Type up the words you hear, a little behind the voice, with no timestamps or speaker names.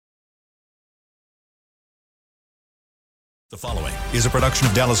The following is a production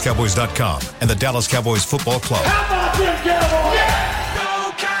of DallasCowboys.com and the Dallas Cowboys Football Club. How about them Cowboys? Yeah!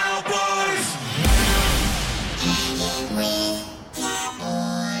 Go Cowboys!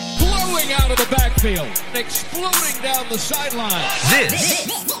 Blowing out of the backfield, exploding down the sideline. This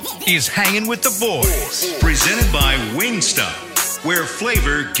is Hangin' with the Boys, presented by Wingstop, where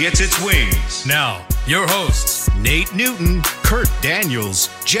flavor gets its wings. Now, your hosts, Nate Newton, Kurt Daniels,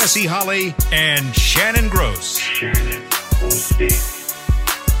 Jesse Holley, and Shannon Gross.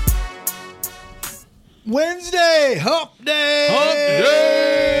 Wednesday, hump day. Hump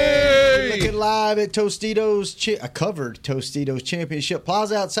day. Looking live at Tostitos, a covered Tostitos Championship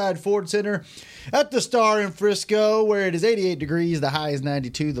Plaza outside Ford Center at the Star in Frisco, where it is 88 degrees. The high is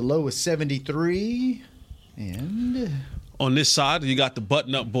 92, the low is 73. And on this side, you got the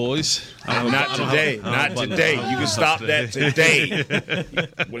button-up boys. Not today. You can stop that today.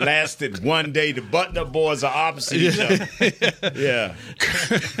 We lasted one day. The button-up boys are opposite each other. Yeah.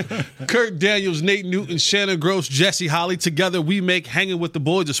 Kurt Daniels, Nate Newton, Shannon Gross, Jesse Holley. Together, we make Hanging with the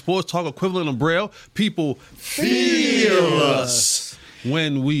Boys, the sports talk equivalent of Braille. People feel us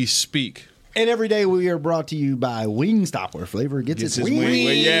when we speak. And every day we are brought to you by Wingstop, where flavor gets its wings. Where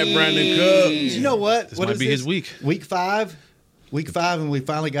you at, Brandon Cubs? You know what? This what might is be this? his week. Week five, and we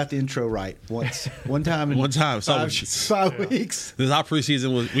finally got the intro right. One time. One time. Five weeks. This is our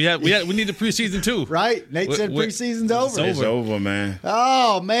preseason. We need the preseason too. Right? Nate said preseason's over. It's over, man.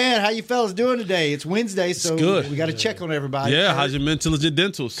 Oh, man. How you fellas doing today? It's Wednesday, so good. we got to check on everybody. Yeah, Kurt. how's your mental and your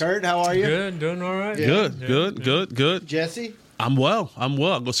dentals? Kurt, how are you? Good, doing all right. Good. Jesse? I'm well.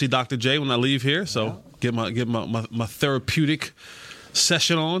 I'll go see Dr. J when I leave here, so get my therapeutic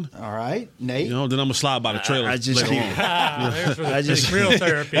session on. All right. Nate? You know, then I'm going to slide by the trailer later on. I just real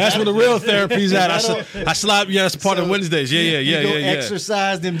therapy. That's where the real therapy's at. I slide, that's part of Wednesdays. Yeah.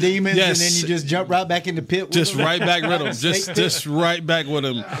 Exercise them demons, Yes. and then you just jump right back in the pit with Just them. right back with them. Just right back with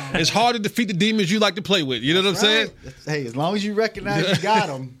them. It's hard to defeat the demons you like to play with. You know what I'm saying? Right. Hey, as long as you recognize you got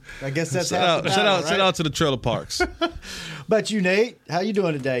them, I guess that's half the battle, Shout out to the trailer parks. But you, Nate, how you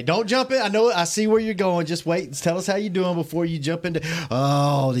doing today? Don't jump in. I see where you're going. Just wait and tell us how you doing before you jump into,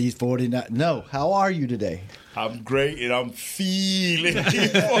 these 49. No, how are you today? I'm great, and I'm feeling We'll get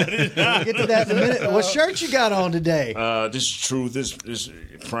to that in a minute. What shirt you got on today? this is truth. This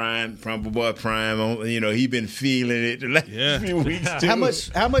Prime boy Prime. You know, he been feeling it the last few weeks too.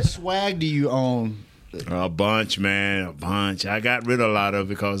 How much swag do you own? A bunch, man. A bunch. I got rid of a lot of it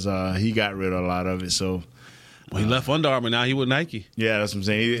because he got rid of a lot of it. So. Well, he left Under Armour. Now he with Nike. Yeah, that's what I'm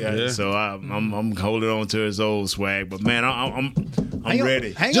saying. So I'm holding on to his old swag, but man, I'm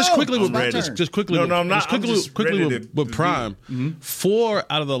ready. Just quickly with No, I'm not. With Prime. 4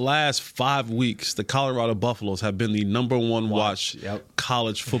 out of the last 5 weeks, the Colorado Buffaloes have been the number one watched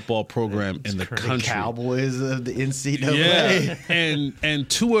college football program in the country. The Cowboys of the NCAA. Yeah, and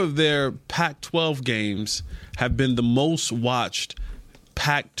 2 of their Pac-12 games have been the most watched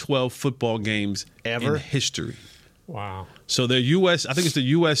Pac-12 football games ever in history. Wow. So their I think it's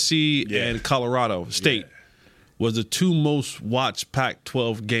the USC and Colorado State was the 2 most watched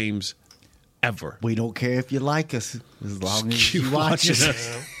Pac-12 games ever. We don't care if you like us as long as you watch us.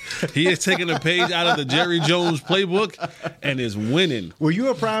 He is taking a page out of the Jerry Jones playbook and is winning. Were you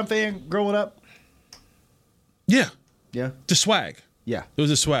a Prime fan growing up? Yeah. Yeah. The swag. Yeah. It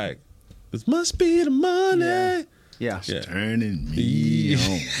was a swag. It must be the money. Yeah. Turning me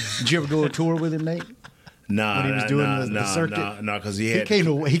on. Did you ever go on tour with him, Nate? Nah, when he was doing the circuit? No, because he came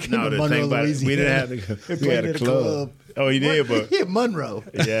to Monroe, Louisiana. We didn't have we had a club. Oh, he did, but he had Monroe.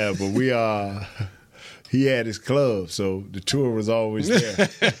 Yeah, but he had his club, so the tour was always there.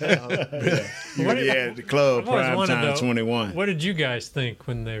 He had the club Prime Time 21. What did you guys think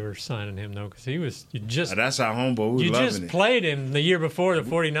when they were signing him, though? Because that's our homeboy. We you loving just it. played him the year before the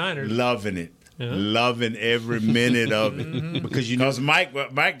 49ers. Loving it. Yeah. Loving every minute of it. Because Mike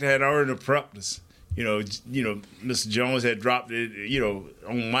had already prepped us. You know, Mr. Jones had dropped it,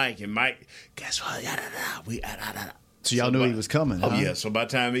 on Mike, and Mike, guess what? So y'all knew he was coming. Oh, yeah. So by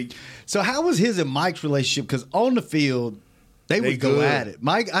the time So how was his and Mike's relationship? Because on the field, they would go at it.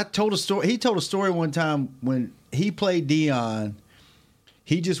 Mike, he told a story one time when he played Dion.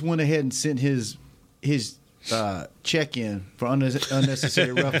 He just went ahead and sent his check in for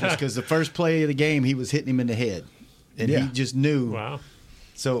unnecessary roughness because the first play of the game he was hitting him in the head, and he just knew. Wow.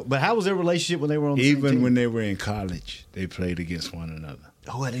 So, but how was their relationship when they were on the same team? Even when they were in college, they played against one another.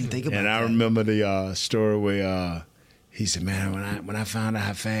 Oh, I didn't think about that. And I remember the story where he said, "Man, when I found out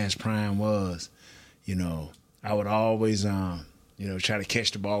how fast Prime was, I would always try to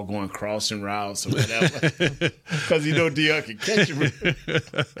catch the ball going crossing routes or whatever. Because Dion can catch him. And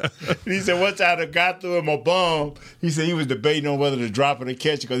he said one time I got through him a bomb. He said he was debating on whether to drop it or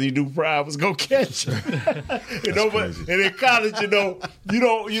catch it because he knew Pride was going to catch him. And in college, you don't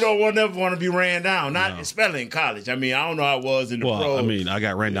never want to be ran down. Not especially in college. I mean, I don't know how it was in the pros. I mean, I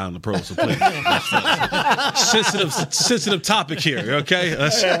got ran down in the pros, so please. sensitive topic here, okay?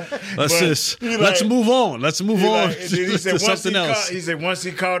 Let's move on. Let's move on he said, to something else. He said once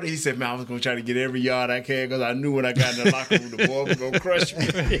he called it, he said, man, I was going to try to get every yard I can because I knew when I got in the locker room, the boy was going to crush me.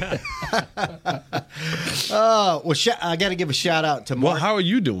 I got to give a shout out to Mark. Well, how are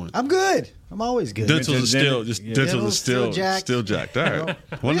you doing? I'm good. I'm always good. Dentals are still jacked. All right.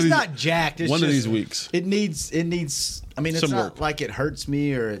 It's not jacked. It's one just, of these weeks. It needs. I mean, it's some not work. like it hurts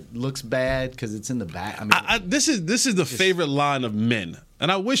me or it looks bad because it's in the back. I mean, this is the favorite line of men, and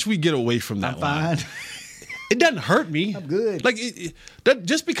I wish we get away from that I'm line. fine. It doesn't hurt me. I'm good. Like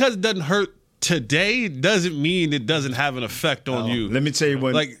just because it doesn't hurt today doesn't mean it doesn't have an effect on you. Let me tell you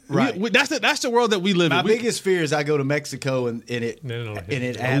what. Like Right. that's the world that we live My in. biggest fear is I go to Mexico and it No.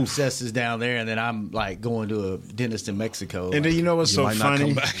 abscesses down there, and then I'm like going to a dentist in Mexico. And then you know what's so might not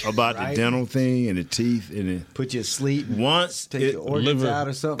funny come back. about Right. the dental thing and the teeth and put you asleep. once Take it your organs liver out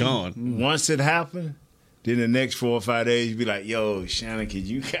or something. gone. once it happened, then the next 4 or 5 days, you be like, yo, Shannon, could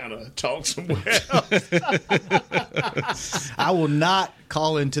you kind of talk somewhere else? I will not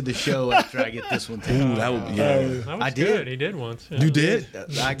call into the show after I get this one taken. Ooh, that would be That was I did. good. He did once. Yeah. You did?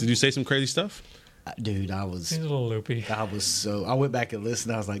 I- Did you say some crazy stuff? Dude, I was He's a little loopy. I went back and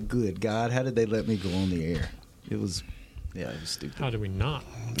listened. I was like, good God, how did they let me go on the air? It was stupid. How did we not?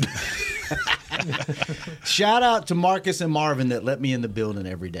 Shout out to Marcus and Marvin that let me in the building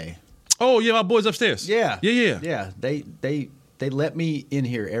every day. Oh yeah, my boys upstairs. Yeah. Yeah. They let me in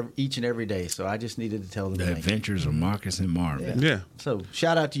here each and every day, so I just needed to tell them. The thank you. Adventures of Marcus and Marvin. Yeah. So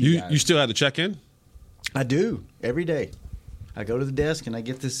shout out to you guys. You still had to check in? I do every day. I go to the desk and I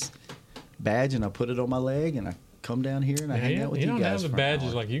get this badge and I put it on my leg and I come down here and I hang out with you guys. You don't have the for an badges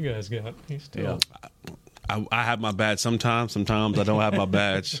hour. like you guys got. You still. I have my badge sometimes. Sometimes I don't have my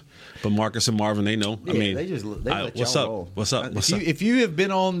badge. But Marcus and Marvin, they know. Yeah, I mean, they let what's y'all up? roll. What's up? What's up? If you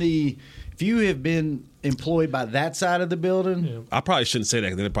have been employed by that side of the building, Yeah. I probably shouldn't say that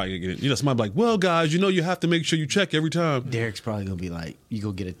because they're probably gonna get it. Somebody be like, well, guys, you have to make sure you check every time. Derek's probably gonna be like, "You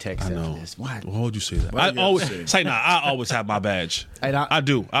go get a text I after know. this." Why? Why would you say that? Why you I gotta always say say nah. I always have my badge. And I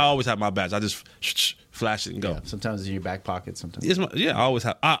do. I always have my badge. I just flash it and go. Yeah, sometimes it's in your back pocket. Sometimes.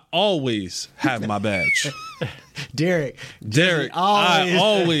 I always have my badge. Derek, I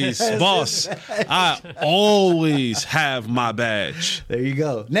always boss. I always have my badge. There you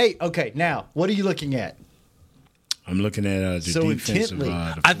go, Nate. Okay, now what are you looking at? I'm looking at the So defensive.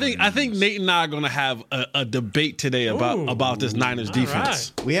 intently. I think Nate and I are gonna have a debate today about this Niners all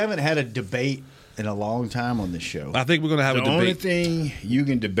defense. We haven't had a debate in a long time on this show. I think we're gonna have The a only debate. thing you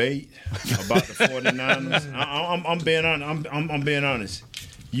can debate about the 49ers, I'm being honest.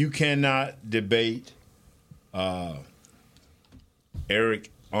 You cannot debate Eric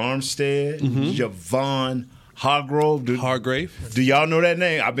Armstead, Javon Hargrove. Hargrave. Do y'all know that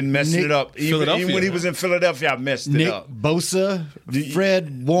name? I've been messing Nick- it up. Even Philadelphia. when he was in Philadelphia, I messed it Nick up. Bosa,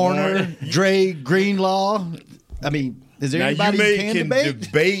 Fred Warner, Dre Greenlaw. I mean, is there Now anybody you you can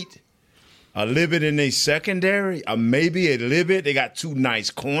debate? a little bit in their secondary, maybe a little bit. They got two nice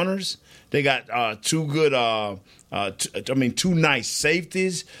corners. They got two good. Two nice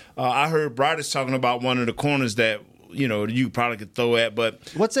safeties. I heard Broderick's talking about one of the corners that you probably could throw at, but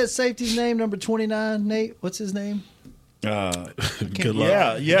What's that safety's name? Number 29, Nate. What's his name? Good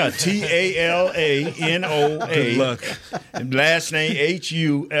luck. yeah, TALANOA. Good luck. And last name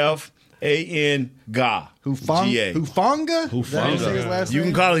HUFAN Ga. Hufanga? Is that how you say his last You name?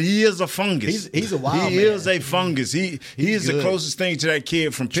 can call it. He is a fungus. He's a wild He man. is a fungus. He is the good. closest thing to that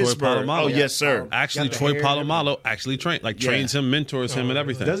kid from Pittsburgh. Polamalu. Oh Yeah. yes, sir. Actually, Got the Troy hair. Polamalu actually trains him, mentors him, and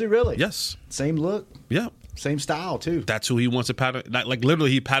everything. Does he really? Yes. Same look, Yeah. same style too. That's who he wants to pattern. Like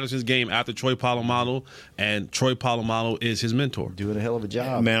literally, he patterns his game after Troy Polamalu, and Troy Polamalu is his mentor. Doing a hell of a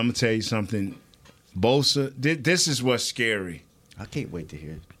job. Man, I'm gonna tell you something. Bosa, this is what's scary. I can't wait to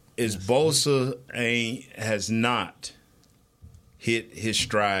hear it. Is Bosa has not hit his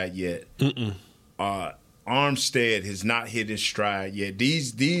stride yet. Armstead has not hit his stride yet.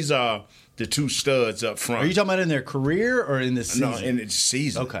 These are the two studs up front. Are you talking about in their career or in this season? No, in the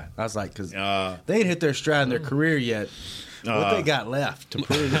season. Okay, I was like, because they ain't hit their stride in their career yet. What they got left to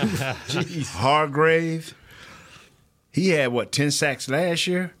prove? Jeez. Hargrave, he had 10 sacks last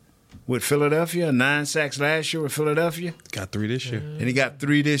year. with Philadelphia, 9 sacks last year with Philadelphia. Got 3 this year. And he got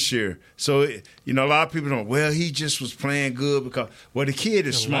 3 this year. So, a lot of people don't, well, he just was playing good because, the kid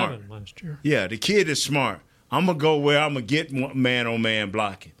is smart. Last year. Yeah, the kid is smart. I'm going to go where I'm going to get man-on-man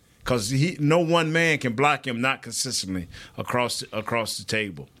blocking because no one man can block him not consistently across the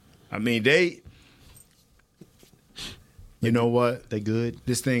table. I mean, you know what? They good.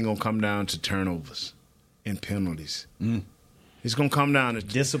 This thing going to come down to turnovers and penalties. It's going to come down to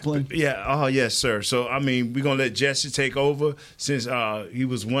discipline. Yeah. Oh, yes, sir. So, I mean, we're going to let Jesse take over since he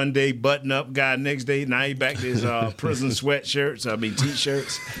was one day button-up guy, next day, now he back to his prison sweatshirts,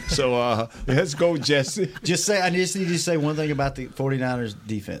 T-shirts. So, let's go, Jesse. I just need you to say one thing about the 49ers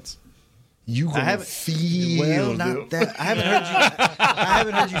defense. You gonna feel not that. I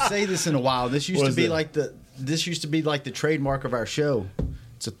haven't heard you say this in a while. This used to be like the trademark of our show.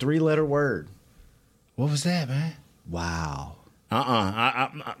 It's a 3-letter word. What was that, man? Wow.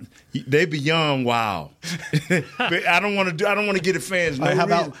 They beyond wow. I don't want to get the fans. No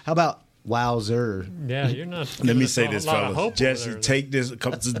how about wowzer? Yeah, you're not. Let me say this, fellas. Jesse, take this.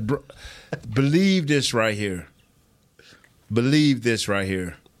 Believe this right here. Believe this right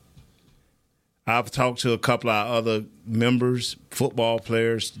here. I've talked to a couple of our other members, football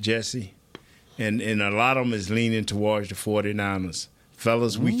players, Jesse, and a lot of them is leaning towards the 49ers.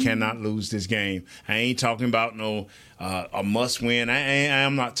 Fellas, we cannot lose this game. I ain't talking about no a must win.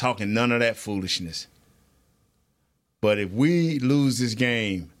 I'm not talking none of that foolishness. But if we lose this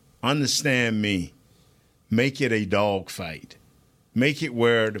game, understand me, make it a dog fight. Make it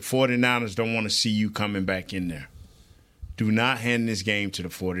where the 49ers don't want to see you coming back in there. Do not hand this game to the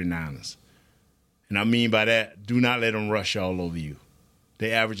 49ers. And I mean by that, do not let them rush all over you.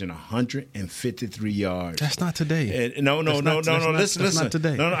 They averaging 153 yards. That's not today. No. Listen. That's not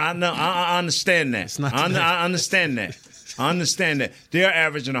today. No, I understand that. It's not today. I understand that. I understand that. They're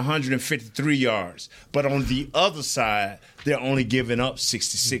averaging 153 yards. But on the other side, they're only giving up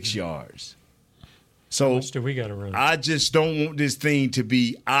 66 yards. So How much do we got to run? I just don't want this thing to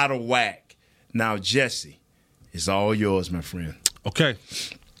be out of whack. Now, Jesse, it's all yours, my friend. Okay.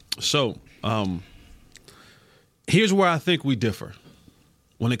 So, here's where I think we differ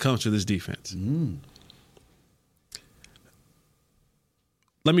when it comes to this defense.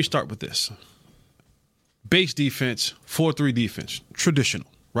 Let me start with this. Base defense, 4-3 defense, traditional,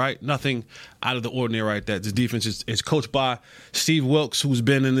 right? Nothing out of the ordinary right there. This defense is coached by Steve Wilkes, who's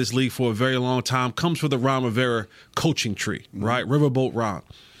been in this league for a very long time, comes from the Ron Rivera coaching tree, right? Riverboat Ron.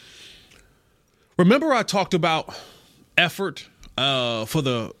 Remember I talked about effort for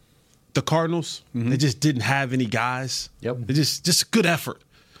the Cardinals? They just didn't have any guys. Yep. They just good effort.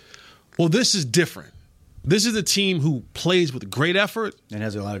 Well, this is different. This is a team who plays with great effort And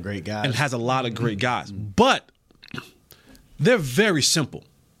has a lot of great guys. and has a lot of great guys. But they're very simple.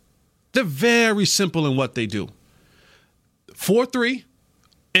 They're very simple in what they do. 4-3,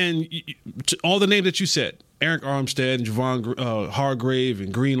 and all the names that you said, Eric Armstead and Javon Hargrave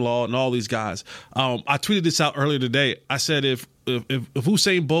and Greenlaw and all these guys. I tweeted this out earlier today. I said if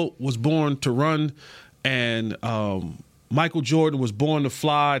Usain Bolt was born to run and Michael Jordan was born to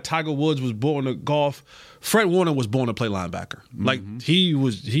fly, Tiger Woods was born to golf, Fred Warner was born to play linebacker. Like he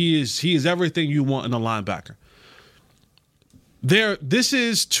is everything you want in a linebacker. This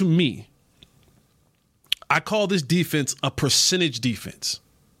is, to me, I call this defense a percentage defense.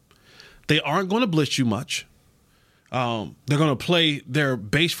 They aren't going to blitz you much. They're going to play their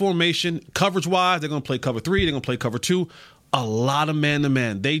base formation coverage-wise. They're going to play cover 3. They're going to play cover 2. A lot of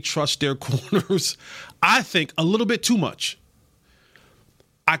man-to-man. They trust their corners, I think, a little bit too much.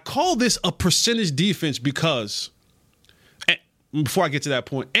 I call this a percentage defense because, before I get to that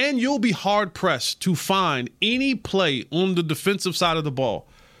point, and you'll be hard-pressed to find any play on the defensive side of the ball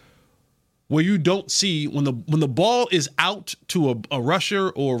where you don't see, when the ball is out to a rusher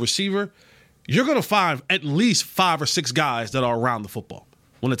or a receiver, you're going to find at least 5 or 6 guys that are around the football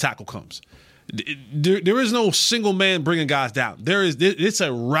when the tackle comes. There is no single man bringing guys down. It's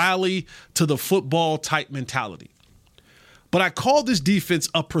a rally to the football type mentality. But I call this defense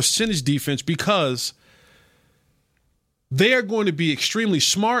a percentage defense because they are going to be extremely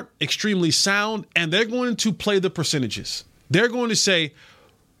smart, extremely sound, and they're going to play the percentages. They're going to say,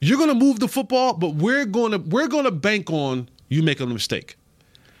 you're going to move the football, but we're going to bank on you making a mistake.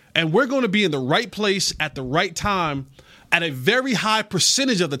 And we're going to be in the right place at the right time at a very high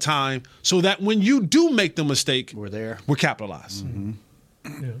percentage of the time so that when you do make the mistake, We're there. We're capitalized.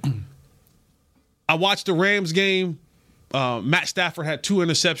 Yeah. I watched the Rams game. Matt Stafford had 2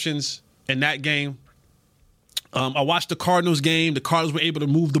 interceptions in that game. I watched the Cardinals game. The Cardinals were able to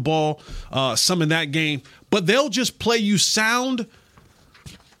move the ball some in that game. But they'll just play you sound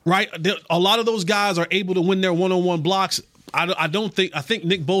right? A lot of those guys are able to win their one-on-one blocks. I think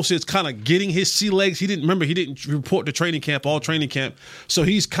Nick Bosa is kind of getting his sea legs. He didn't report to training camp, all training camp. So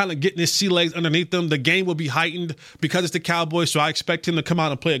he's kind of getting his sea legs underneath them. The game will be heightened because it's the Cowboys. So I expect him to come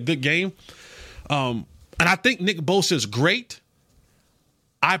out and play a good game. And I think Nick Bosa is great.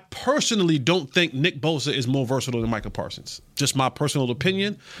 I personally don't think Nick Bosa is more versatile than Micah Parsons. Just my personal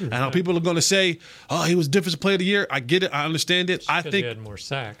opinion. And how people are going to say, "Oh, he was defensive player of the year." I get it. I understand it. I think he had more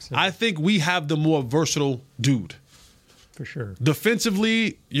sacks. I think we have the more versatile dude. For sure.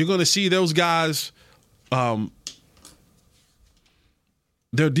 Defensively, you're going to see those guys. Their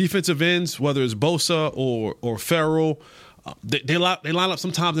defensive ends, whether it's Bosa or Farrell, they line up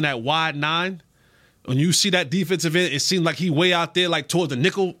sometimes in that wide 9. When you see that defensive end, it seems like he way out there, like towards the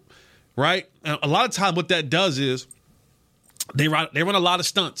nickel, right? And a lot of time, what that does is they run a lot of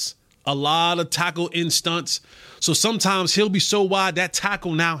stunts, a lot of tackle in stunts. So sometimes he'll be so wide that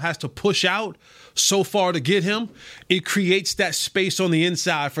tackle now has to push out so far to get him. It creates that space on the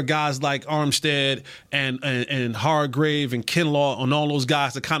inside for guys like Armstead and Hargrave and Kinlaw and all those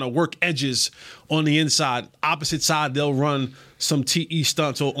guys to kind of work edges on the inside. Opposite side, they'll run some TE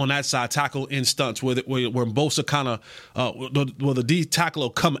stunts on that side, tackle in stunts, where Bosa kind of, where the D tackle will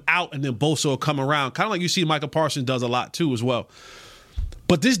come out and then Bosa will come around. Kind of like you see Micah Parsons does a lot too as well.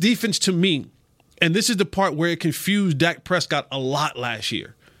 But this defense to me, and this is the part where it confused Dak Prescott a lot last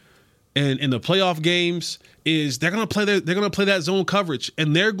year, and in the playoff games, is they're gonna play that zone coverage,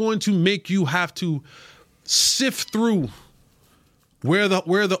 and they're going to make you have to sift through where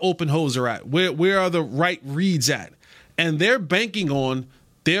the open holes are at, where are the right reads at. And they're banking on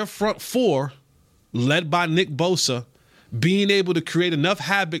their front 4, led by Nick Bosa, being able to create enough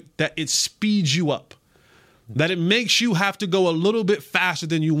havoc that it speeds you up, that it makes you have to go a little bit faster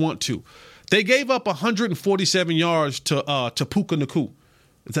than you want to. They gave up 147 yards to Puka Nacua.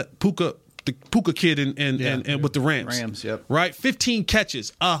 Is that Puka, the Puka kid and with the Rams? Rams, yep. Right? 15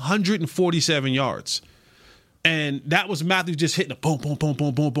 catches, 147 yards. And that was Matthews just hitting a boom, boom, boom,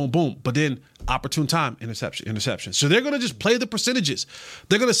 boom, boom, boom, boom. But then opportune time, interception. So they're going to just play the percentages.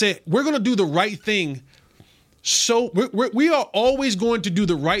 They're going to say, we're going to do the right thing. So we are always going to do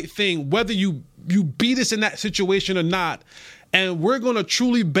the right thing, whether you beat us in that situation or not. And we're going to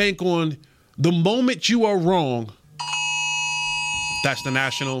truly bank on the moment you are wrong. That's the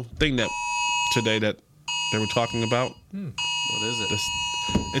national thing that today that they were talking about. What is it?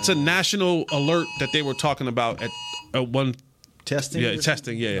 It's a national alert that they were talking about at one Testing? Yeah,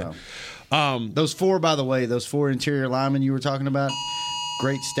 testing. Yeah. Those 4, by the way, those 4 interior linemen you were talking about,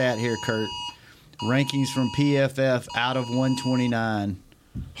 great stat here, Kurt. Rankings from PFF out of 129.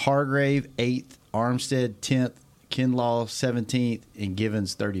 Hargrave, 8th. Armstead, 10th. Kinlaw, 17th. And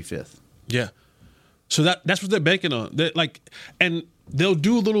Givens, 35th. Yeah. So that's what they're banking on. And they'll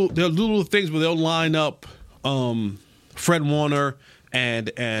do little things where they'll line up Fred Warner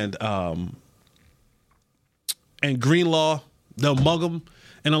and Greenlaw. They'll mug them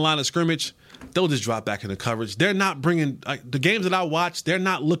in a line of scrimmage. They'll just drop back into coverage. They're not bringing the games that I watch. They're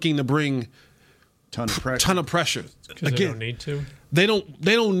not looking to bring ton of pressure. Because they don't need to. They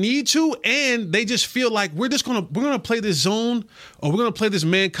don't need to, and they just feel like we're gonna play this zone or we're gonna play this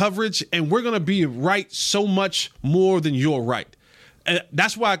man coverage, and we're gonna be right so much more than you're right. And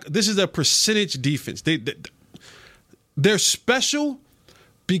that's why this is a percentage defense. They're special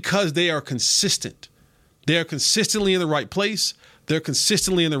because they are consistent. They are consistently in the right place. They're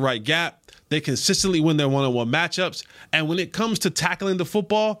consistently in the right gap. They consistently win their one-on-one matchups. And when it comes to tackling the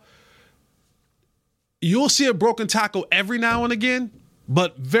football, you'll see a broken tackle every now and again,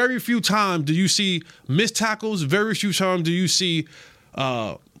 but very few times do you see missed tackles. Very few times do you see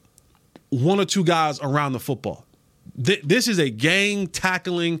 1 or 2 guys around the football. This is a gang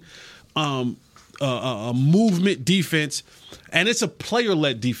tackling, a movement defense, and it's a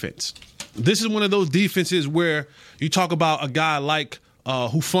player-led defense. This is one of those defenses where you talk about a guy like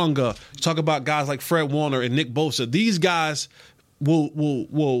Hufanga, you talk about guys like Fred Warner and Nick Bosa. These guys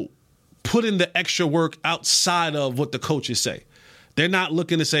will put in the extra work outside of what the coaches say. They're not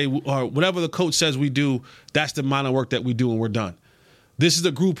looking to say, or whatever the coach says we do, that's the amount of work that we do and we're done. This is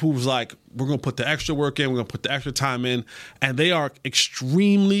a group who's like, we're going to put the extra work in, we're going to put the extra time in, and they are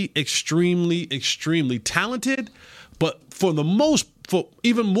extremely, extremely, extremely talented. But for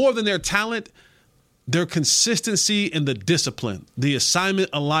even more than their talent, their consistency and the discipline, the assignment,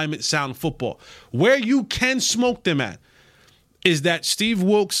 alignment, sound football. Where you can smoke them at is that Steve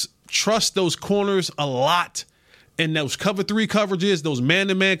Wilkes trusts those corners a lot, and those cover 3 coverages, those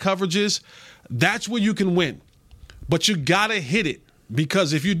man-to-man coverages, that's where you can win. But you got to hit it,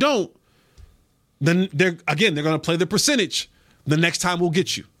 because if you don't, then they're going to play the percentage. the next time we'll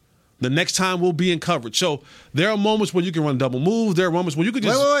get you. The next time we'll be in coverage. So there are moments where you can run double move. There are moments where you can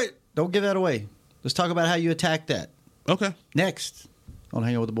just... Wait. Don't give that away. Let's talk about how you attack that. Okay. Next on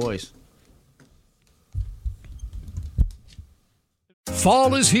Hanging with the Boys.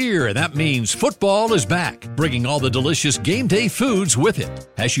 Fall is here, and that means football is back, bringing all the delicious game day foods with it.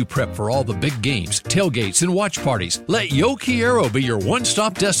 As you prep for all the big games, tailgates, and watch parties, let Yo Quiero be your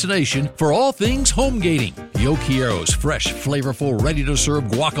one-stop destination for all things home gating. Yo Quiero's fresh, flavorful, ready-to-serve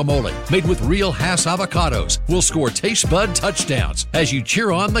guacamole made with real Hass avocados will score taste bud touchdowns as you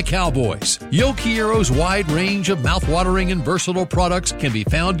cheer on the Cowboys. Yo Quiero's wide range of mouthwatering and versatile products can be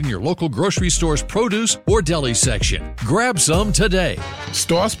found in your local grocery store's produce or deli section. Grab some today.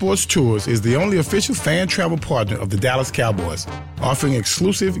 Star Sports Tours is the only official fan travel partner of the Dallas Cowboys, offering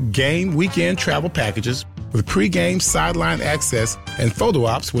exclusive game weekend travel packages with pre-game sideline access and photo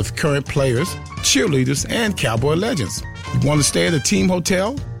ops with current players, cheerleaders, and Cowboy legends. You want to stay at a team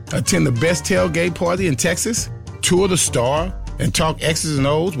hotel, attend the best tailgate party in Texas, tour the Star, and talk X's and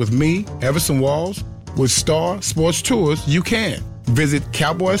O's with me, Everson Walls? With Star Sports Tours, you can. Visit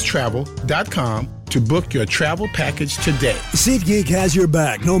cowboystravel.com to book your travel package today. SeatGeek has your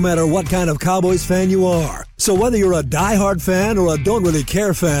back no matter what kind of Cowboys fan you are. So whether you're a diehard fan or a don't really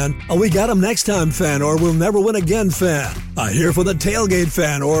care fan, a we got 'em next time fan or we'll never win again fan, a here for the tailgate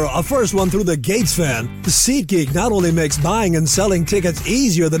fan or a first one through the gates fan, SeatGeek not only makes buying and selling tickets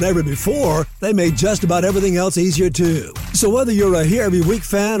easier than ever before, they make just about everything else easier too. So whether you're a here every week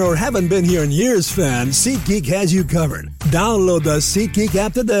fan or haven't been here in years fan, SeatGeek has you covered. Download the SeatGeek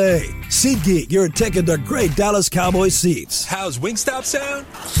app today. SeatGeek, your ticket to great Dallas Cowboys seats. How's Wingstop sound?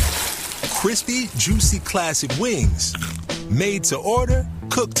 Crispy, juicy, classic wings. Made to order,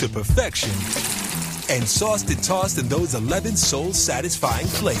 cooked to perfection. And sauced and tossed in those 11 soul-satisfying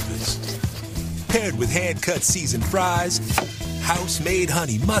flavors. Paired with hand-cut seasoned fries, house-made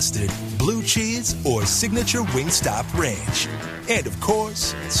honey mustard, blue cheese, or signature Wingstop ranch. And, of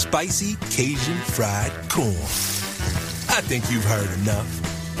course, spicy Cajun fried corn. I think you've heard enough.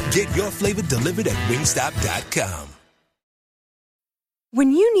 Get your flavor delivered at wingstop.com.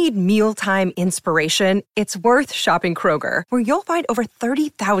 When you need mealtime inspiration, it's worth shopping Kroger, where you'll find over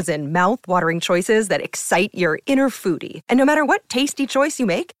 30,000 mouth-watering choices that excite your inner foodie. And no matter what tasty choice you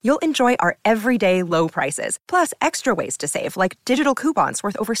make, you'll enjoy our everyday low prices, plus extra ways to save, like digital coupons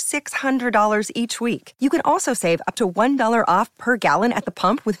worth over $600 each week. You can also save up to $1 off per gallon at the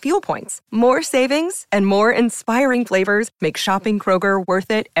pump with fuel points. More savings and more inspiring flavors make shopping Kroger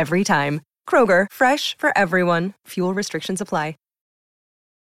worth it every time. Kroger, fresh for everyone. Fuel restrictions apply.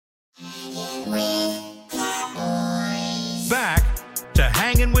 Back to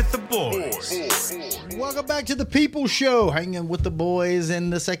Hanging with the Boys. Welcome back to the People Show, Hanging with the Boys.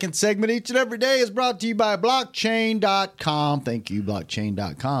 And the second segment each and every day is brought to you by blockchain.com. Thank you,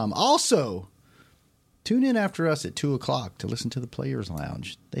 blockchain.com. Also, tune in after us at 2 o'clock to listen to the Players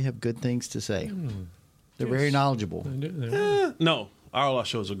Lounge. They have good things to say. They're very knowledgeable. No, our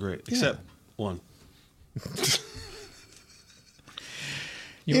shows are great, except one.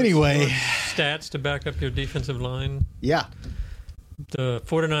 Anyway. Stats to back up your defensive line. Yeah. The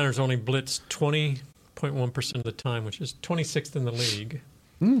 49ers only blitzed 20.1% of the time, which is 26th in the league.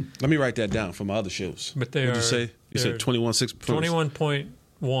 Let me write that down for my other shows. But they What'd you say? You said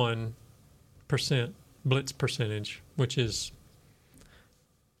 21.1% blitz percentage, which is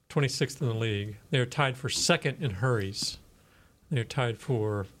 26th in the league. They're tied for second in hurries. They're tied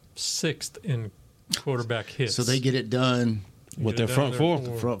for 6th in quarterback hits. So they get it done. What their front four?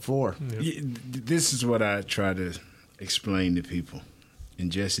 Front four. Yeah, this is what I try to explain to people,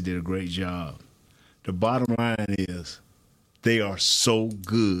 and Jesse did a great job. The bottom line is they are so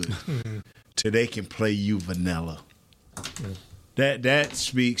good till they can play you vanilla. That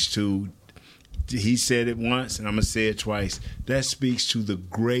speaks to, he said it once, and I'm going to say it twice, that speaks to the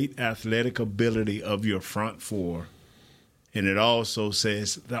great athletic ability of your front four, and it also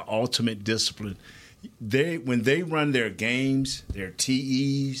says the ultimate discipline. When they run their games, their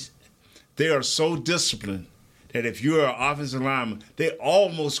TEs, they are so disciplined that if you're an offensive lineman, they're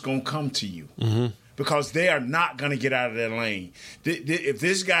almost going to come to you because they are not going to get out of their lane. If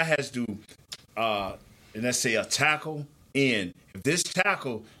this guy has to, and let's say a tackle in, if this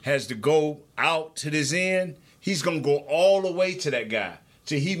tackle has to go out to this end, he's going to go all the way to that guy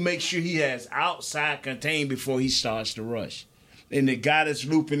till he makes sure he has outside contained before he starts to rush. And the guy that's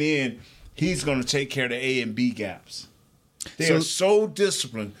looping in, he's going to take care of the A and B gaps. They are so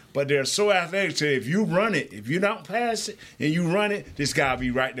disciplined, but they're so athletic. So if you run it, if you don't pass it and you run it, this guy will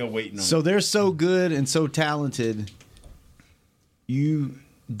be right there waiting on you. So they're so good and so talented. You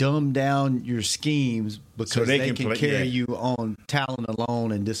dumb down your schemes because So they can play, carry you on talent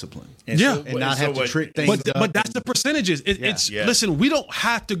alone and discipline. And And not have to trick things up. But that's the percentages. Listen, we don't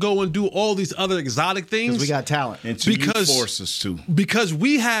have to go and do all these other exotic things. Because we got talent. And to use forces too. Because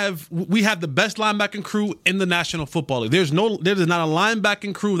we have the best linebacking crew in the National Football League. There is not a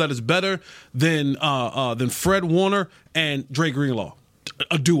linebacking crew that is better than Fred Warner and Dre Greenlaw.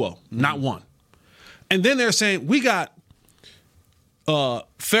 A duo, not one. And then they're saying we got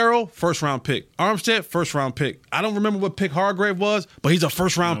Farrell, first round pick. Armstead, first round pick. I don't remember what pick Hargrave was, but he's a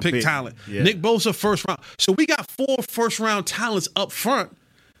first round pick talent. Yeah. Nick Bosa, first round. So we got 4 first round talents up front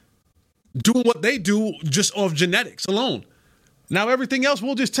doing what they do just off genetics alone. Now everything else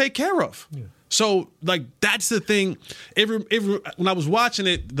we'll just take care of. Yeah. So like that's the thing. When I was watching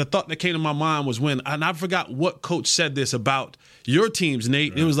it, the thought that came to my mind was and I forgot what coach said this about your teams,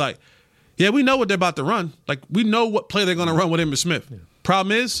 Nate. Right. It was like, yeah, we know what they're about to run. Like, we know what play they're going to run with Emmitt Smith. Yeah.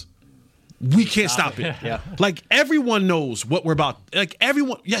 Problem is, we can't stop it. Yeah. Like, everyone knows what we're about. Like,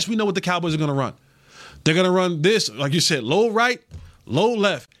 yes, we know what the Cowboys are going to run. They're going to run this, like you said, low right, low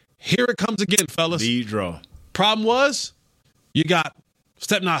left. Here it comes again, fellas. Lead draw. Problem was, you got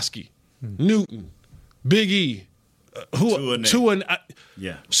Stepnoski, Newton, Big E,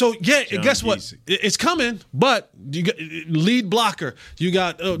 yeah. So guess what? Beasley. It's coming, but you got lead blocker. You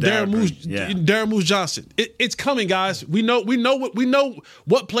got Darren Moose Johnson. It's coming, guys. We know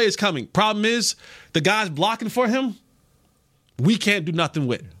what play is coming. Problem is, the guys blocking for him, we can't do nothing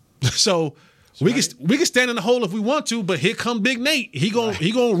with. So we can stand in the hole if we want to, but here come Big Nate. He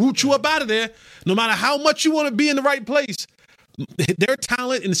gonna root you up out of there. No matter how much you want to be in the right place, their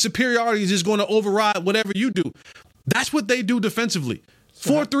talent and superiority is just going to override whatever you do. That's what they do defensively.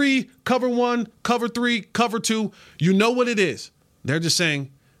 4-3, cover 1, cover 3, cover 2. You know what it is. They're just saying.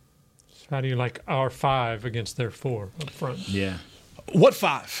 So how do you like our 5 against their 4 up front? Yeah. What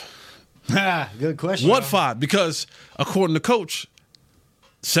 5? Good question. What 5? Because according to Coach,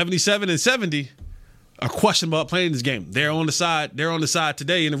 77 and 70 are questionable about playing this game. They're on the side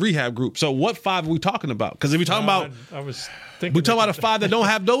today in the rehab group. So what 5 are we talking about? Because if we're talking about, we're talking about a 5 that don't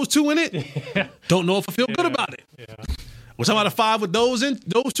have those 2 in it. Don't know if I feel good about it. Yeah. We're talking about a 5 with those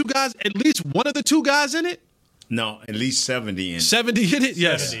 2 guys. At least one of the 2 guys in it. No, at least 70 in it. 70 in it.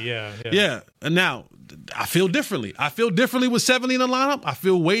 Yes. 70, yeah. And now I feel differently. I feel differently with 70 in the lineup. I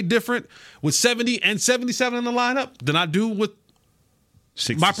feel way different with 70 and 77 in the lineup than I do with.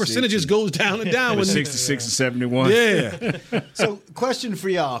 66. My percentages goes down and down. With 66 and 71. Yeah. So, question for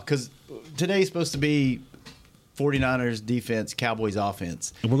y'all, because today's supposed to be 49ers defense, Cowboys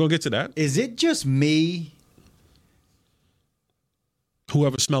offense. And we're going to get to that. Is it just me?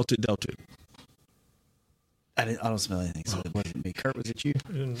 Whoever smelt it, dealt it. I don't smell anything, so it wasn't me. Kurt, was it you?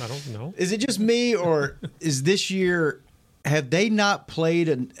 I don't know. Is it just me, or is this year, have they not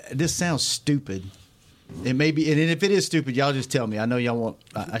played, this sounds stupid. It may be, and if it is stupid, y'all just tell me. I know y'all won't.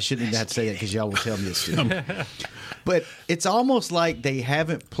 I shouldn't even have to say it because y'all will tell me it's stupid. But it's almost like they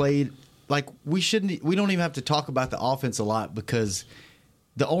haven't played. Like we shouldn't. We don't even have to talk about the offense a lot because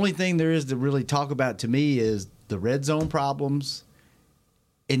the only thing there is to really talk about to me is the red zone problems.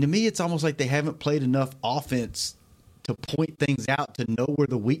 And to me, it's almost like they haven't played enough offense to point things out to know where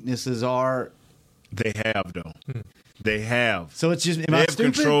the weaknesses are. They have though. They have. So it's just they've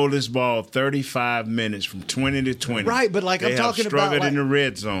controlled this ball 35 minutes from 20 to 20. Right, but like I'm talking about, struggled in the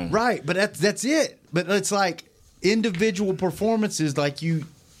red zone. Right, but that's it. But it's like individual performances. Like you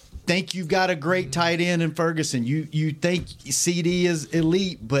think you've got a great tight end in Ferguson. You think CD is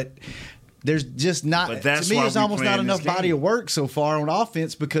elite, but there's just not. But that's to me, why there's almost not enough game. body of work so far on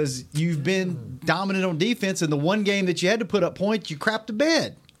offense because you've been dominant on defense. And the one game that you had to put up points, you crapped the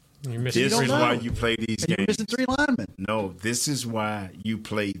bed. This is why you play these games. You're missing 3 linemen. No, this is why you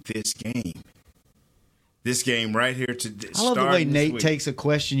play this game. This game right here to I love the way Nate takes a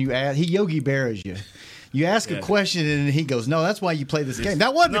question you ask. He Yogi Berras you. You ask a question and he goes, "No, that's why you play this game."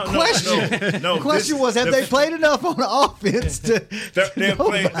 That wasn't the question. No, the question was, have they played enough on offense to?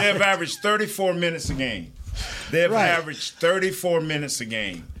 They've averaged 34 minutes a game. They've averaged 34 minutes a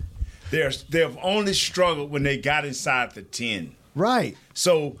game. They've only struggled when they got inside the 10. Right.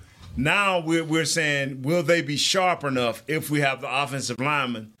 So now we're saying, will they be sharp enough if we have the offensive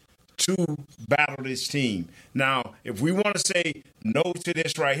linemen to battle this team? Now, if we want to say no to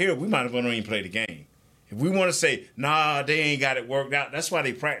this right here, we might as well not even play the game. If we want to say, nah, they ain't got it worked out, that's why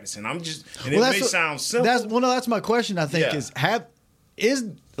they practicing. It may sound simple. That's my question, I think, is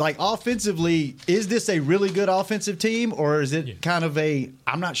offensively, is this a really good offensive team or is it kind of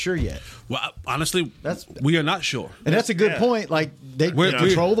I'm not sure yet. Well, honestly, we are not sure. And that's a good point. Like, they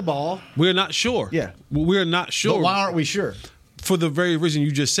control the ball. We're not sure. Yeah. We're not sure. But why aren't we sure? for the very reason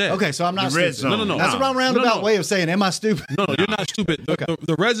you just said. Okay, so I'm not The red stupid. zone. No. That's a roundabout way of saying, am I stupid? No, you're not stupid.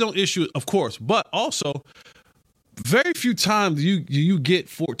 The red zone issue, of course, but also very few times you get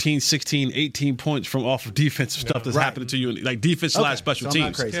 14, 16, 18 points from off of defensive stuff that's happening to you, like defense / special so I'm not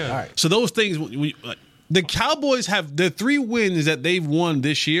teams. crazy. Yeah. All right. So those things, the Cowboys have the 3 wins that they've won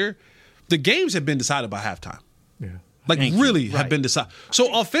this year. The games have been decided by halftime. Yeah. Like really have been decided.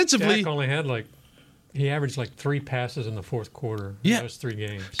 So offensively, Dak only had he averaged 3 passes in the fourth quarter. Yeah. In those 3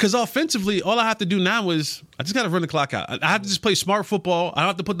 games. because offensively, all I have to do now is I just got to run the clock out. I have to just play smart football. I don't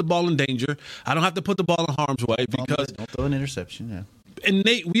have to put the ball in danger. I don't have to put the ball in harm's way because. Don't throw an interception. Yeah. And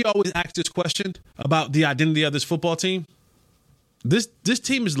Nate, we always ask this question about the identity of this football team. This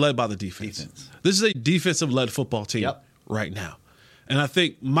team is led by the defense. This is a defensive-led football team right now. And I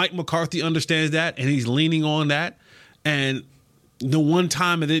think Mike McCarthy understands that, and he's leaning on that. And the one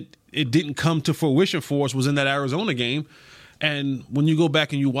time that it didn't come to fruition for us was in that Arizona game. And when you go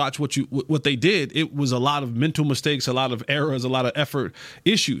back and you watch what they did, it was a lot of mental mistakes, a lot of errors, a lot of effort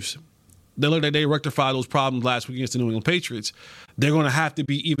issues. They looked like they rectified those problems last week against the New England Patriots. They're going to have to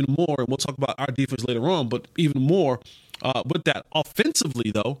be even more, and we'll talk about our defense later on, but even more with that.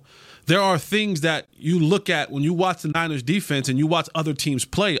 Offensively, though, there are things that you look at when you watch the Niners defense and you watch other teams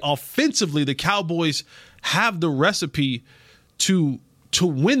play. Offensively, the Cowboys have the recipe to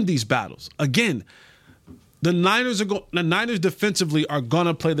win these battles. Again, the Niners defensively are going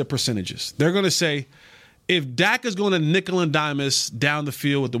to play the percentages. They're going to say, if Dak is going to nickel and dime us down the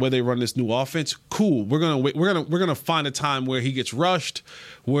field with the way they run this new offense, cool. We're gonna find a time where he gets rushed,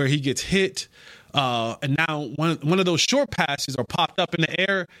 where he gets hit, and now one of those short passes are popped up in the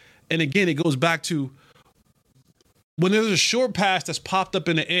air. And again, it goes back to when there's a short pass that's popped up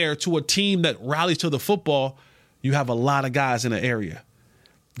in the air to a team that rallies to the football, you have a lot of guys in the area.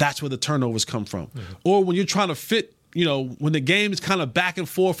 That's where the turnovers come from. Mm-hmm. Or when you're trying to fit. When the game is kind of back and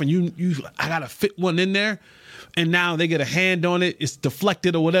forth and I got to fit one in there and now they get a hand on it, it's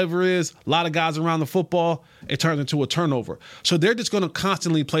deflected or whatever it is, a lot of guys around the football, it turns into a turnover. So they're just going to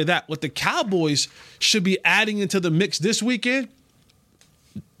constantly play that. What the Cowboys should be adding into the mix this weekend,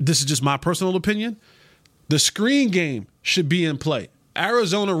 this is just my personal opinion, the screen game should be in play.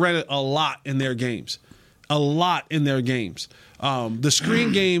 Arizona ran it a lot in their games. The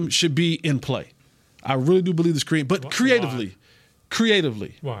screen game should be in play. I really do believe the screen, but creatively.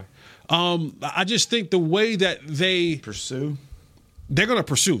 Why? I just think the way that they pursue, they're going to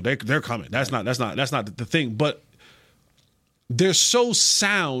pursue. They're coming. That's not the thing. But they're so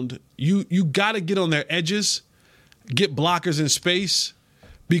sound. You got to get on their edges, get blockers in space,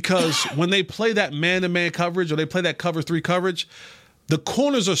 because when they play that man-to-man coverage or they play that cover 3 coverage, the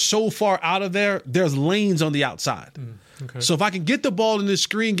corners are so far out of there. There's lanes on the outside. Okay. So if I can get the ball in this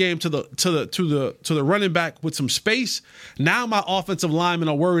screen game to the running back with some space, now my offensive linemen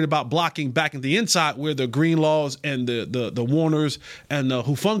are worried about blocking back in the inside where the Greenlaws and the Warners and the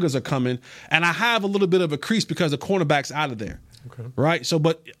Hufungas are coming, and I have a little bit of a crease because the cornerback's out of there. Okay. Right. So,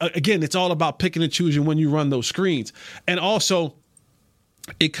 but again, it's all about picking and choosing when you run those screens, and also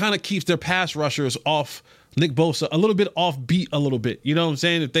it kind of keeps their pass rushers off. Nick Bosa a little bit off beat a little bit. You know what I'm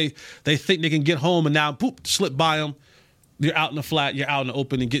saying? If they think they can get home and now boop slip by them. You're out in the flat, you're out in the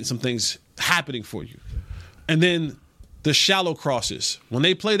open and getting some things happening for you. And then the shallow crosses. When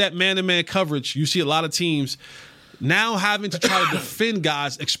they play that man-to-man coverage, you see a lot of teams now having to try to defend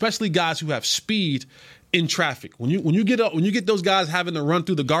guys, especially guys who have speed in traffic. When you get those guys having to run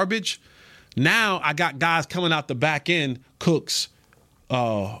through the garbage, now I got guys coming out the back end, Cooks,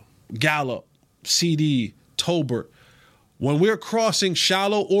 Gallup, CD, Tolbert. When we're crossing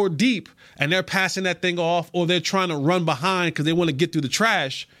shallow or deep and they're passing that thing off or they're trying to run behind because they want to get through the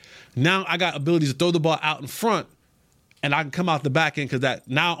trash, now I got abilities to throw the ball out in front and I can come out the back end because that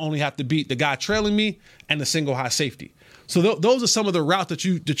now only have to beat the guy trailing me and the single high safety. So those are some of the routes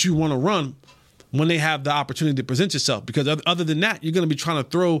that you want to run when they have the opportunity to present yourself, because other than that, you're going to be trying to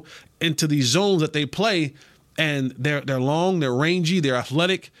throw into these zones that they play, and they're long, they're rangy, they're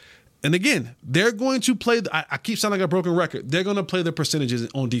athletic. And again, they're going to play. I keep sounding like a broken record. They're going to play the percentages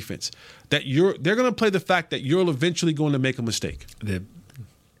on defense. They're going to play the fact that you're eventually going to make a mistake.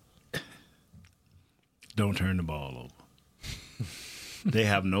 Don't turn the ball over. They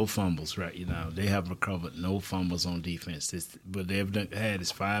have no fumbles right now. They have recovered no fumbles on defense. But they've had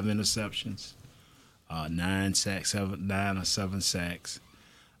is 5 interceptions, 9 sacks, 9 or 7 sacks.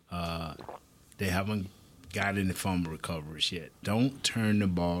 They haven't got any fumble recoveries yet. Don't turn the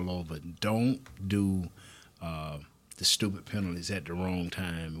ball over. Don't do the stupid penalties at the wrong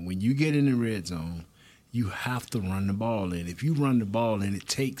time. And when you get in the red zone, you have to run the ball in. If you run the ball in, it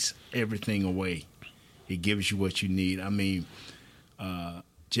takes everything away. It gives you what you need. I mean,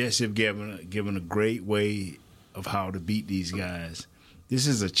 Jesse have given a great way of how to beat these guys. This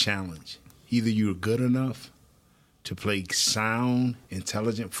is a challenge. Either you're good enough to play sound,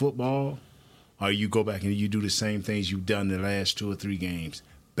 intelligent football, or you go back and you do the same things you've done the last 2 or 3 games.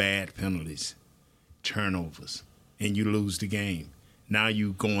 Bad penalties, turnovers, and you lose the game. Now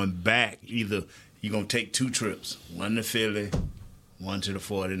you going back. Either you're going to take 2 trips, one to Philly, one to the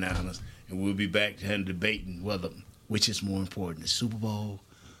 49ers, and we'll be back and debating which is more important, the Super Bowl.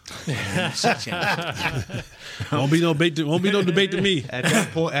 Won't be no debate to me. At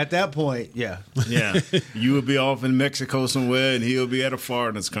that point, yeah. You will be off in Mexico somewhere, and he'll be at a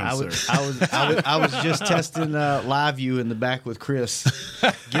foreigners concert. I was just testing Live View in the back with Chris,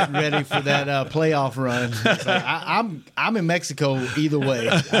 getting ready for that playoff run. So I'm in Mexico either way.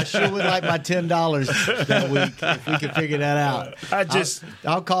 I sure would like my $10 that week if we could figure that out.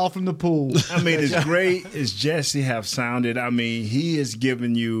 I'll call from the pool. I mean, as great as Jesse have sounded, I mean, he has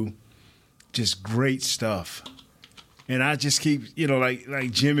given you just great stuff. And I just keep,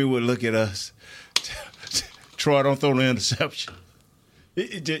 like Jimmy would look at us. Troy, don't throw no interception. They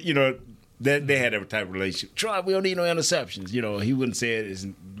had every type of relationship. Troy, we don't need no interceptions. He wouldn't say it as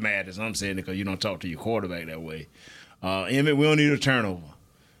mad as I'm saying it because you don't talk to your quarterback that way. Emmett, we don't need a turnover.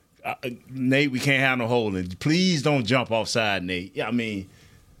 Nate, we can't have no holding. Please don't jump offside, Nate. I mean,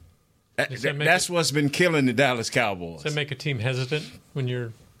 that's what's been killing the Dallas Cowboys. Does that make a team hesitant when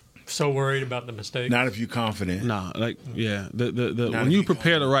you're so worried about the mistake? Not if you're confident. Nah, when you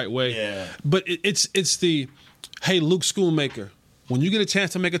prepare the right way. Yeah. But it's the, hey, Luke Schoonmaker, when you get a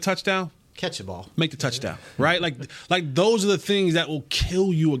chance to make a touchdown, catch the ball, make the touchdown, right? Like those are the things that will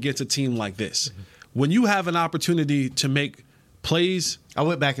kill you against a team like this. Mm-hmm. When you have an opportunity to make plays. I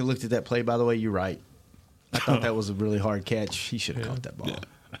went back and looked at that play. By the way, you're right. I thought that was a really hard catch. He should have caught that ball.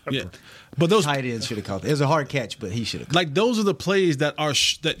 Yeah, but those tight ends should have caught it. It was a hard catch, but he should have. Like those are the plays that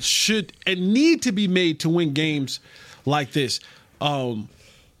that should and need to be made to win games like this.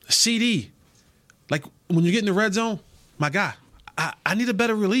 CD, like when you get in the red zone, my guy, I need a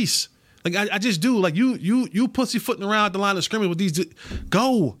better release. Like I just do. Like you pussyfooting around at the line of scrimmage with these.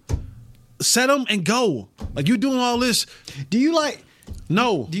 Go, set them and go. Like you doing all this. Do you like?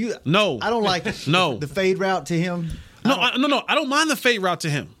 No. Do you? No. I don't like it. No. The fade route to him. No. I don't mind the fade route to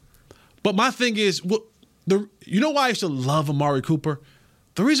him. But my thing is, you know why I used to love Amari Cooper?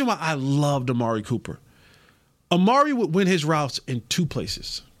 The reason why I loved Amari Cooper, Amari would win his routes in 2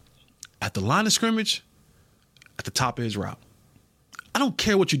 places. At the line of scrimmage, at the top of his route. I don't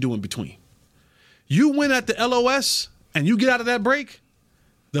care what you do in between. You win at the LOS and you get out of that break,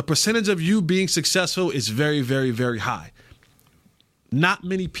 the percentage of you being successful is very, very, very high. Not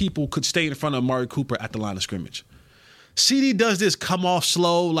many people could stay in front of Amari Cooper at the line of scrimmage. CD does this come off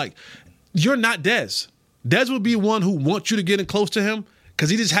slow. Like, you're not Dez. Dez would be one who wants you to get in close to him because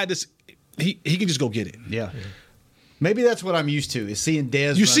he just had this. He can just go get it. Yeah. Maybe that's what I'm used to is seeing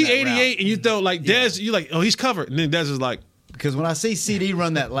Dez. You see 88 and you throw like Dez. You're like, oh, he's covered, and then Dez is like. Because when I see CD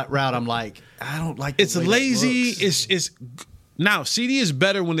run that route, I'm like, I don't like. It's lazy. It's now CD is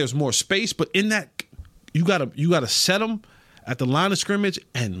better when there's more space, but in that you gotta set him at the line of scrimmage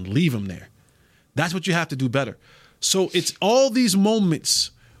and leave him there. That's what you have to do better. So it's all these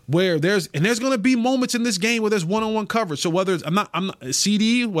moments where there's going to be moments in this game where there's one-on-one coverage. So whether it's I'm not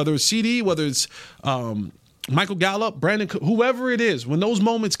CD, whether it's Michael Gallup, Brandon, whoever it is, when those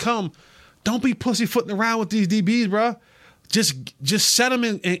moments come, don't be pussyfooting around with these DBs, bro. Just set them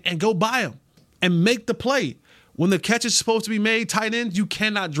and go by them and make the play. When the catch is supposed to be made, tight ends, you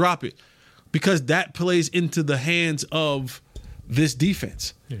cannot drop it because that plays into the hands of this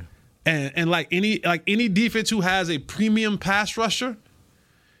defense. Yeah. And like any defense who has a premium pass rusher,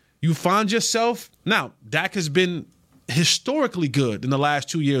 you find yourself now. Dak has been historically good in the last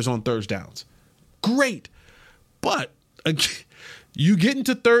 2 years on third downs, great, but you get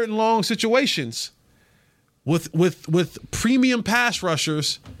into third and long situations with premium pass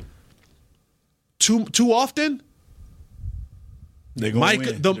rushers too often. The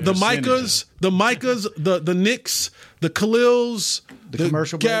Micahs, the Knicks, the Khalils, the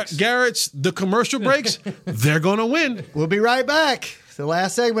commercial breaks. Garrett's, the commercial breaks, they're going to win. We'll be right back. It's the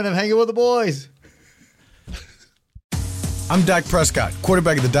last segment of Hanging with the Boys. I'm Dak Prescott,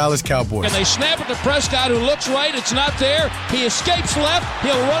 quarterback of the Dallas Cowboys. And they snap it to Prescott, who looks right. It's not there. He escapes left.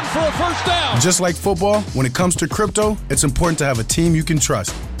 He'll run for a first down. Just like football, when it comes to crypto, it's important to have a team you can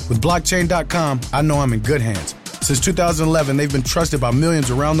trust. With blockchain.com, I know I'm in good hands. Since 2011, they've been trusted by millions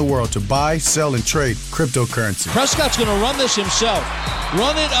around the world to buy, sell, and trade cryptocurrency. Prescott's going to run this himself.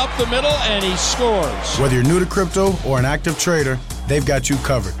 Run it up the middle, and he scores. Whether you're new to crypto or an active trader, they've got you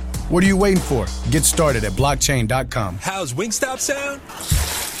covered. What are you waiting for? Get started at blockchain.com. How's Wingstop sound?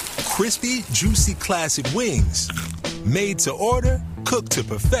 Crispy, juicy, classic wings. Made to order, cooked to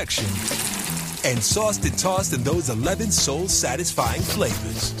perfection. And sauced and tossed in those 11 soul-satisfying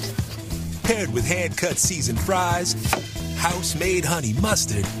flavors. Paired with hand-cut seasoned fries, house-made honey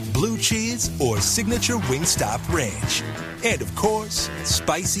mustard, blue cheese, or signature Wingstop ranch. And, of course,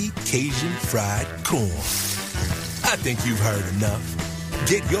 spicy Cajun fried corn. I think you've heard enough.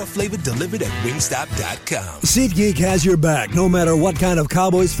 Get your flavor delivered at Wingstop.com. SeatGeek has your back no matter what kind of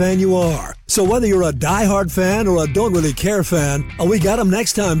Cowboys fan you are. So whether you're a diehard fan or a don't really care fan, a we got 'em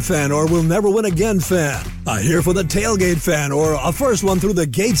next time fan or we'll never win again fan, a here for the tailgate fan or a first one through the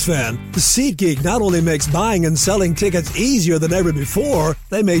gates fan, SeatGeek not only makes buying and selling tickets easier than ever before,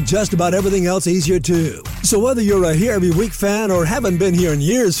 they make just about everything else easier too. So whether you're a here every week fan or haven't been here in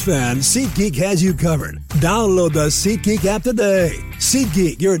years fan, SeatGeek has you covered. Download the SeatGeek app today.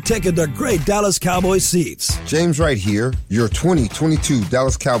 SeatGeek, your ticket to great Dallas Cowboys seats. James Wright here, your 2022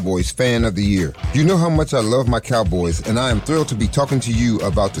 Dallas Cowboys Fan of the Year. You know how much I love my Cowboys, and I am thrilled to be talking to you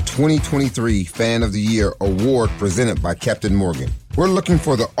about the 2023 Fan of the Year award presented by Captain Morgan. We're looking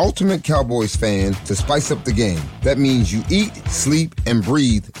for the ultimate Cowboys fan to spice up the game. That means you eat, sleep, and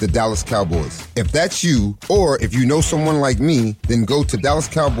breathe the Dallas Cowboys. If that's you, or if you know someone like me, then go to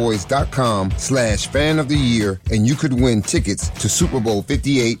DallasCowboys.com/fan of the year, and you could win tickets to Super Bowl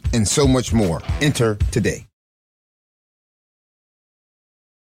 58 and so much more. Enter today.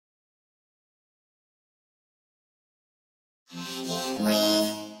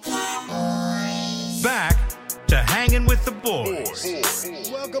 Back to Hanging with the Boys.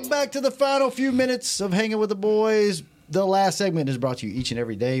 Welcome back to the final few minutes of Hanging with the Boys. The last segment is brought to you each and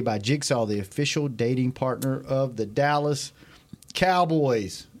every day by Jigsaw, the official dating partner of the Dallas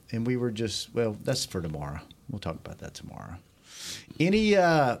Cowboys. And we were just, well, that's for tomorrow. We'll talk about that tomorrow. Any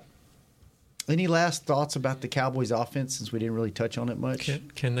last thoughts about the Cowboys offense since we didn't really touch on it much?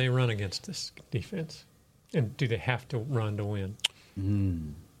 Can they run against this defense? And do they have to run to win?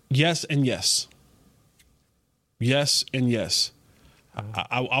 Yes and yes. Yes and yes.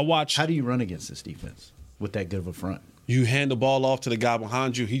 I watch. How do you run against this defense with that good of a front? You hand the ball off to the guy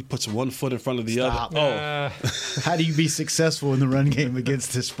behind you. He puts one foot in front of the other. How do you be successful in the run game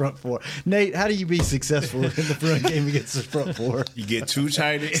against this front four? Nate, how do you be successful in the run game against this front four? You get too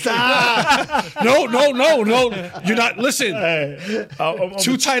tight. Stop! No. You're not. Listen,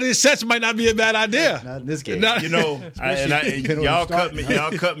 too tight in sets might not be a bad idea. Not in this game. You know, y'all cut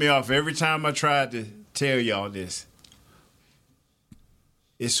me off every time I tried to tell y'all this.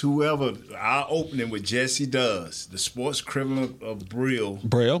 It's whoever our opening with Jesse does, the sports criminal of Brill.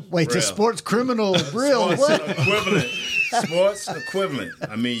 Wait, the sports criminal of Brill. Sports equivalent. Sports equivalent.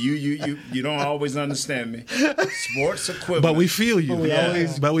 I mean, you don't always understand me. Sports equivalent. But we feel you.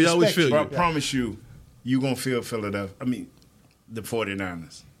 But we always feel you. But I promise you, you're gonna feel Philadelphia. I mean, the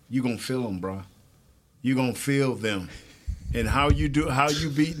 49ers. You're gonna feel them, bro. You're gonna feel them. And how you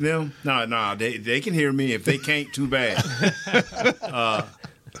beat them? No, they can hear me. If they can't, too bad.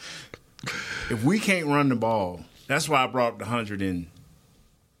 If we can't run the ball, that's why I brought up the 100 in.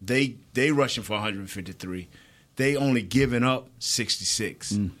 They rushing for 153. They only giving up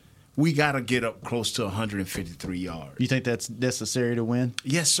 66. We got to get up close to 153 yards. You think that's necessary to win?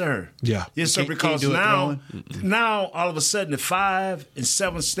 Yes, sir. Yeah. Yes, sir, because now all of a sudden the 5 and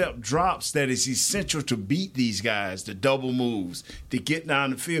 7 step drops that is essential to beat these guys, the double moves, to get down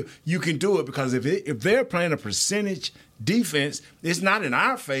the field. You can do it because if they're playing a percentage defense, it's not in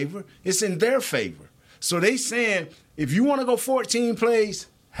our favor, it's in their favor. So they saying, if you want to go 14 plays,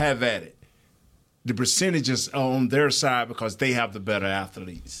 have at it. The percentages are on their side because they have the better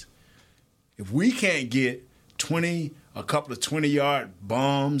athletes. If we can't get a couple of 20-yard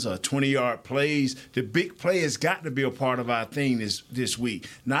bombs or 20-yard plays, the big play has got to be a part of our thing this week.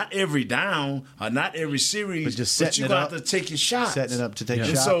 Not every down or not every series, but you got to take your shots. Setting it up to take shots.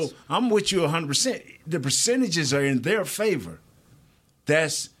 And so I'm with you 100%. The percentages are in their favor.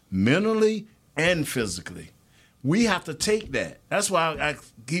 That's mentally and physically. We have to take that. That's why I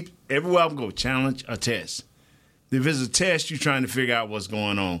keep everywhere I go, challenge a test. If it's a test, you're trying to figure out what's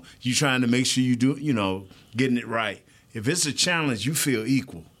going on. You're trying to make sure you do, getting it right. If it's a challenge, you feel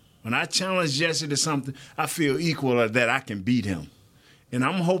equal. When I challenge Jesse to something, I feel equal that I can beat him. And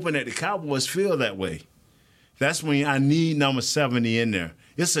I'm hoping that the Cowboys feel that way. That's when I need number 70 in there.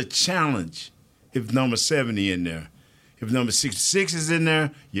 It's a challenge if number 70 in there. If number 66 is in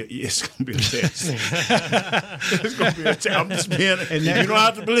there, it's going to be a test. It's going to be a test. I'm just being, you don't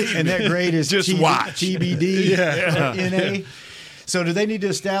have to believe and me. That grade is just watch. TBD, NA. So do they need to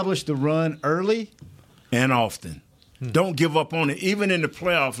establish the run early? And often. Don't give up on it. Even in the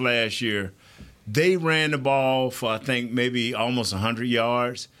playoff last year, they ran the ball for, I think, maybe almost 100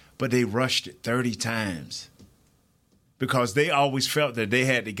 yards, but they rushed it 30 times because they always felt that they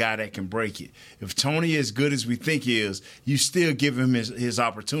had the guy that can break it. If Tony is as good as we think he is, you still give him his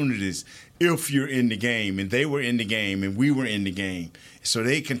opportunities if you're in the game. And they were in the game, and we were in the game. So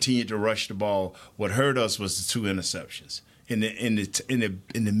they continued to rush the ball. What hurt us was the 2 interceptions in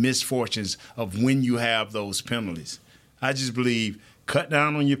the misfortunes of when you have those penalties. I just believe cut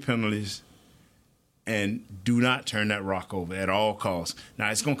down on your penalties and do not turn that rock over at all costs. Now,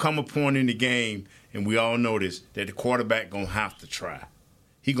 it's going to come a point in the game, and we all know this, that the quarterback going to have to try.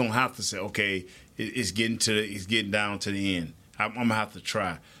 He's going to have to say, okay, it's getting down to the end. I'm going to have to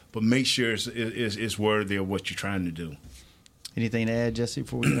try. But make sure it's worthy of what you're trying to do. Anything to add, Jesse,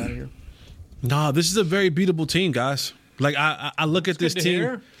 before we get out of here? Nah, this is a very beatable team, guys. Like, I look at this team.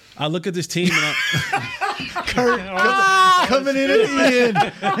 Hear. I look at this team and Kurt coming in at the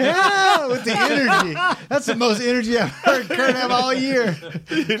end. Yeah, with the energy. That's the most energy I've heard Kurt have all year.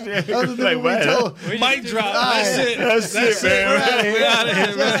 Other than Like, mic drop. That's it. That's it, man. We're out of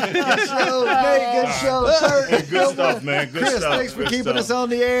here, man. Good show, Nate. Good show, Kurt. Good stuff, man. Good Chris, stuff. thanks for Good keeping stuff. us on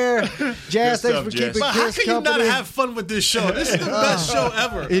the air. Jazz, thanks stuff, for Jazz. keeping But how Chris can you company. not have fun with this show? This is the best show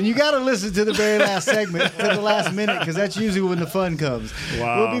ever. And you got to listen to the very last segment to the last minute because that's usually when the fun comes.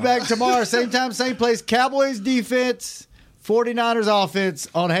 Wow. We'll be back tomorrow, same time, same place. Cowboys defense, 49ers offense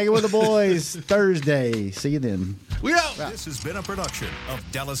on Hanging with the Boys Thursday. See you then. We out. This has been a production of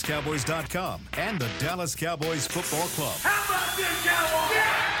DallasCowboys.com and the Dallas Cowboys Football Club. How about this, Cowboys?